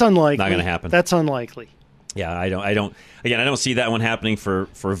 That's unlikely. Not going to happen. That's unlikely. Yeah, I don't see that one happening for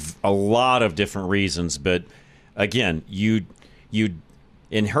a lot of different reasons. But again, you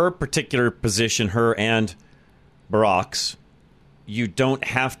in her particular position, her and Barack's, you don't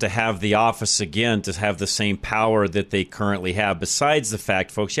have to have the office again to have the same power that they currently have. Besides the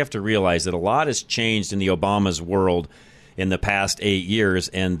fact, folks, you have to realize that a lot has changed in the Obama's world in the past 8 years,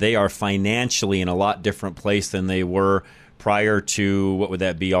 and they are financially in a lot different place than they were prior to, what would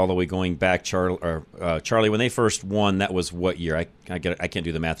that be, all the way going back, Charlie, when they first won, that was what year? I can't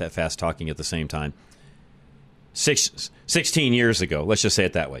do the math that fast talking at the same time. 16 years ago, let's just say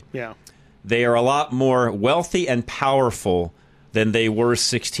it that way. Yeah. They are a lot more wealthy and powerful than they were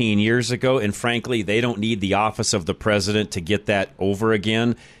 16 years ago, and frankly, they don't need the office of the president to get that over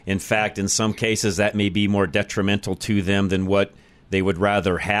again. In fact, in some cases, that may be more detrimental to them than what they would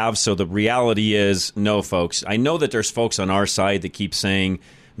rather have. So the reality is, no, folks. I know that there's folks on our side that keep saying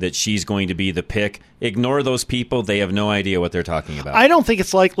that she's going to be the pick. Ignore those people. They have no idea what they're talking about. I don't think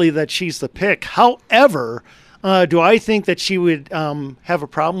it's likely that she's the pick. However, do I think that she would have a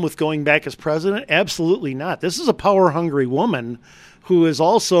problem with going back as president? Absolutely not. This is a power-hungry woman who is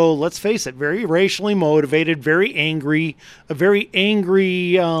also, let's face it, very racially motivated, very angry, a very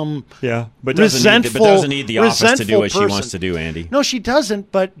angry, but resentful, doesn't need the office to do what person. she wants to do, Andy. No, she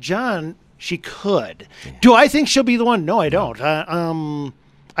doesn't, but John, she could. Yeah. Do I think she'll be the one? No, I don't.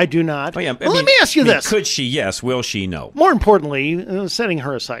 I do not. Let me ask you this. Could she? Yes. Will she? No. More importantly, setting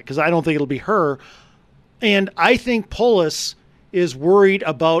her aside, because I don't think it'll be her, and I think Polis is worried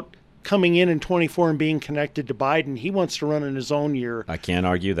about coming in 24 and being connected to Biden. He wants to run in his own year. I can't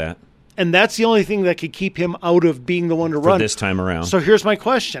argue that. And that's the only thing that could keep him out of being the one to run. This time around. So here's my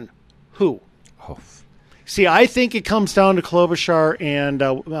question. Who? Oh. See, I think it comes down to Klobuchar and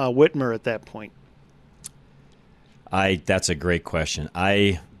Whitmer at that point. That's a great question.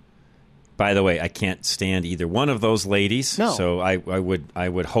 By the way, I can't stand either one of those ladies. No. So I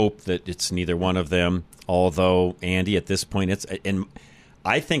would hope that it's neither one of them. Although, Andy, at this point,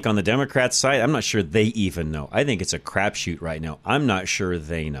 I think on the Democrat side, I'm not sure they even know. I think it's a crapshoot right now. I'm not sure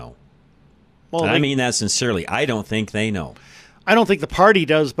they know. Well, I mean that sincerely. I don't think they know. I don't think the party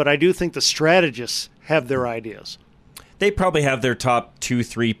does, but I do think the strategists have their ideas. They probably have their top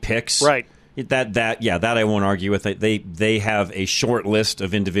 2-3 picks. Right. That I won't argue with. They have a short list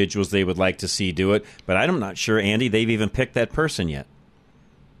of individuals they would like to see do it, but I'm not sure, Andy, they've even picked that person yet.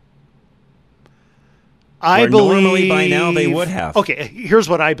 I believe normally by now they would have. Okay, here's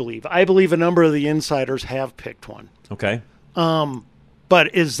what I believe. I believe a number of the insiders have picked one. Okay.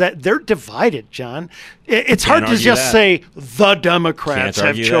 But is that they're divided, John? It's hard to just say the Democrats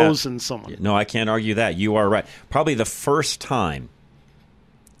have chosen someone. No, I can't argue that. You are right. Probably the first time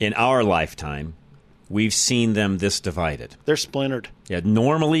in our lifetime we've seen them this divided. They're splintered. Yeah,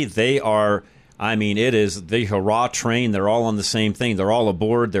 normally they are. I mean, it is the hurrah train. They're all on the same thing. They're all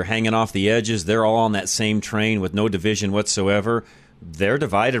aboard. They're hanging off the edges. They're all on that same train with no division whatsoever. They're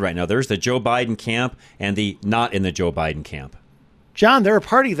divided right now. There's the Joe Biden camp and the not in the Joe Biden camp. John, they're a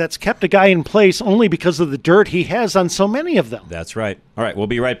party that's kept a guy in place only because of the dirt he has on so many of them. That's right. All right, we'll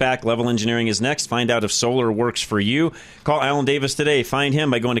be right back. Level Engineering is next. Find out if solar works for you. Call Alan Davis today. Find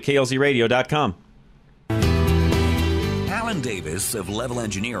him by going to klzradio.com. Alan Davis of Level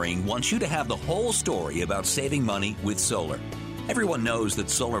Engineering wants you to have the whole story about saving money with solar. Everyone knows that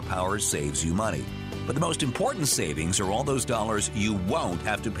solar power saves you money, but the most important savings are all those dollars you won't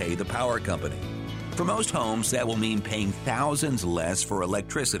have to pay the power company. For most homes, that will mean paying thousands less for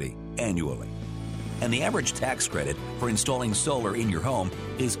electricity annually. And the average tax credit for installing solar in your home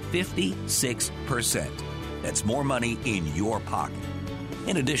is 56%. That's more money in your pocket.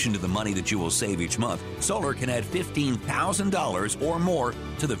 In addition to the money that you will save each month, solar can add $15,000 or more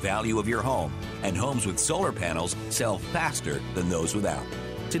to the value of your home. And homes with solar panels sell faster than those without.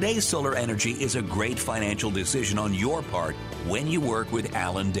 Today's solar energy is a great financial decision on your part when you work with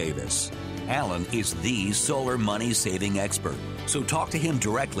Alan Davis. Alan is the solar money-saving expert. So talk to him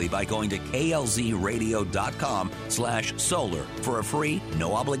directly by going to klzradio.com/solar for a free,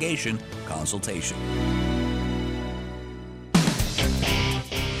 no-obligation consultation.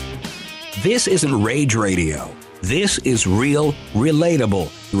 This isn't Rage Radio. This is real,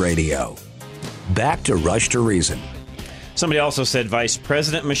 relatable radio. Back to Rush to Reason. Somebody also said Vice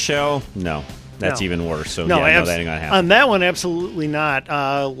President Michelle. No, that's even worse. So that ain't going to happen. On that one, absolutely not.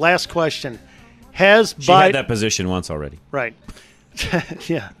 Last question. Has she had that position once already. Right.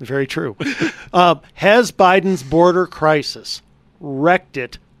 Yeah, very true. Has Biden's border crisis wrecked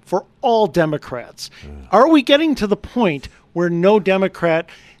it for all Democrats? Are we getting to the point where no Democrat...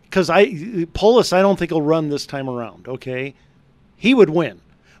 Because Polis, I don't think he'll run this time around, okay? He would win.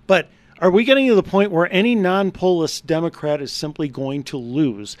 But are we getting to the point where any non-Polis Democrat is simply going to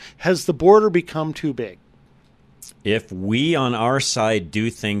lose? Has the border become too big? If we on our side do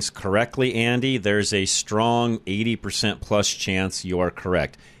things correctly, Andy, there's a strong 80% plus chance you are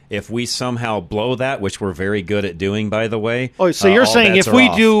correct. If we somehow blow that, which we're very good at doing, by the way. Oh, so you're saying if we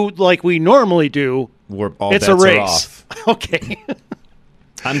do like we normally do, it's a race. Okay.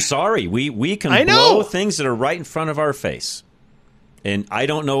 I'm sorry. We can blow things that are right in front of our face. And I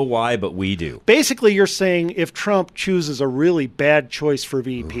don't know why, but we do. Basically, you're saying if Trump chooses a really bad choice for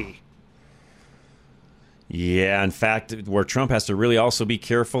VP. Yeah, in fact, where Trump has to really also be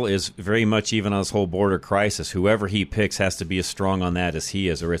careful is very much even on this whole border crisis. Whoever he picks has to be as strong on that as he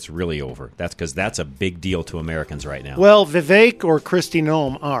is, or it's really over. That's because that's a big deal to Americans right now. Well, Vivek or Kristi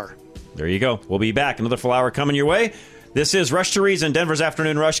Noem are. There you go. We'll be back. Another full hour coming your way. This is Rush to Reason, Denver's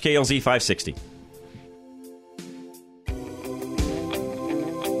Afternoon Rush, KLZ 560.